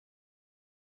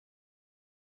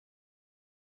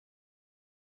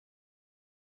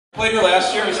played her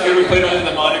last year. It was good. We played under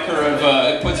the moniker of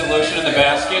it puts a lotion in the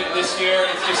basket. This year,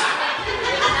 it's just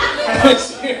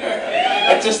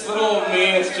it's just little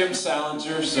me. It's Jim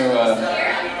Salinger. So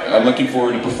I'm looking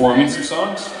forward to performing some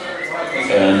songs,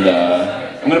 and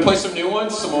I'm gonna play some new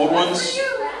ones, some old ones,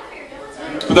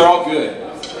 but they're all good,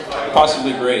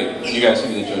 possibly great. You guys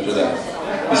can be the judge of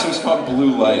that. This one's called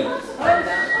Blue Light.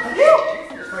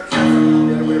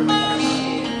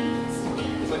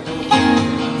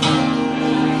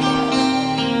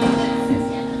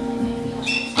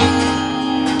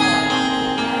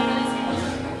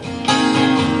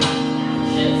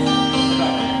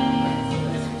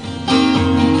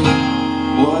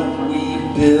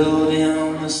 Build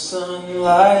in the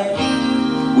sunlight,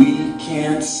 we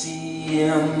can't see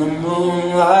in the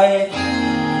moonlight.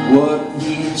 What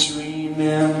we dream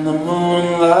in the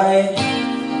moonlight,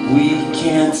 we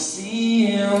can't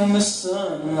see in the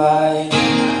sunlight.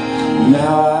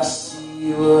 Now I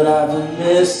see what I've been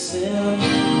missing.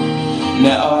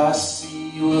 Now I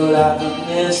see what I've been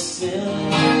missing.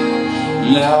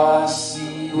 Now I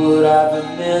see what I've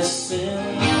been missing.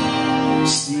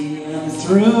 Seeing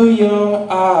through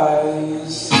your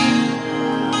eyes.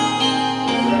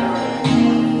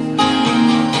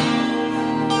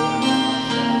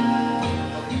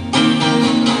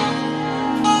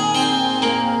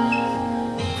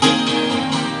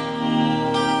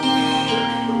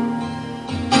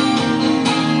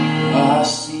 I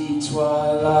see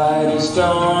twilight is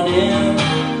dawning,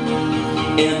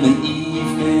 and the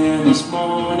evening is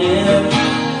morning.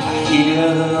 I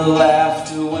hear the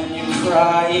laughter when you're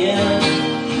crying.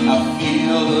 I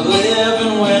feel the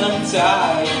living when I'm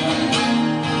dying.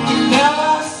 Now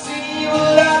I see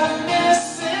what I've been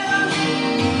missing.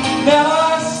 Now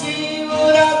I see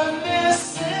what I've been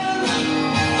missing.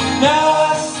 Now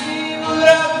I see what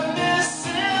I've been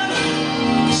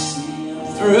missing. Seeing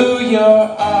through your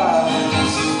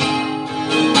eyes.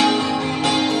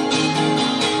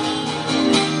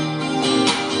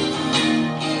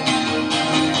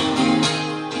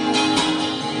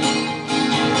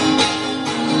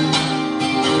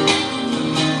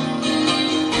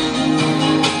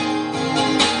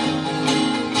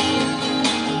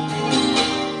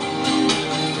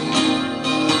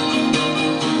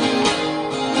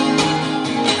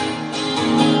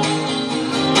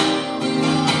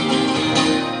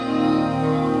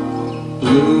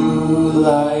 Blue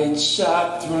light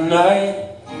shot through night,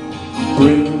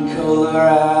 bringing color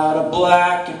out of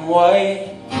black and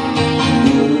white.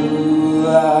 Blue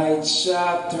light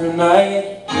shot through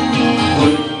night,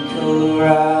 bringing color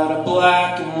out of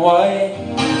black and white.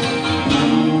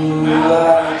 Blue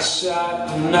light shot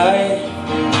through night,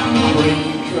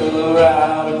 bringing color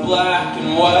out of black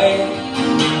and white.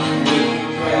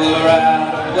 Bringing color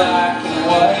out of black and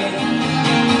white.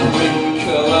 Bringing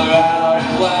color out of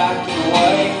black and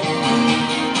white.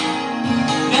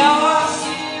 Now I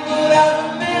see what I've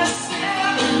been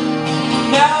missing.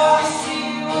 Now I see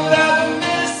what I've been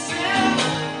missing.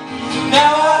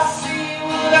 Now I see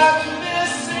what I've been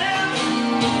missing.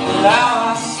 Now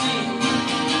I see.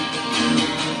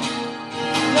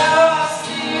 Now I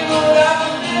see what I've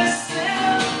been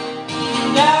missing.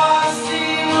 Now I see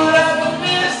what I've been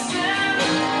missing.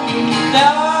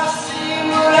 Now I see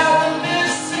what I've been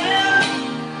missing.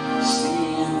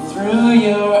 Seeing through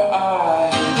your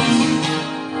eyes.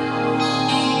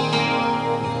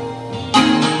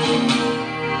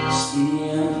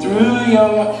 Seeing through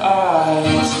your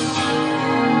eyes.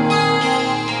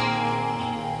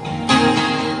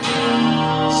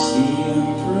 Seeing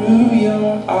through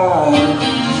your eyes.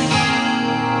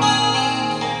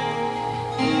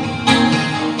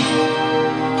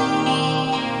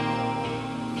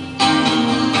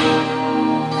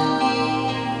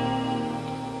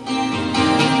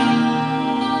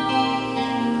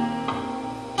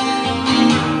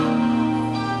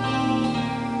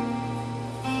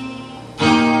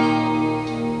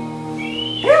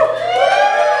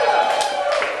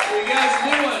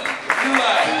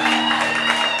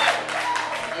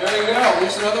 There you go.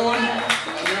 Here's another one.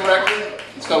 New record.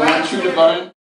 It's called One True Divine.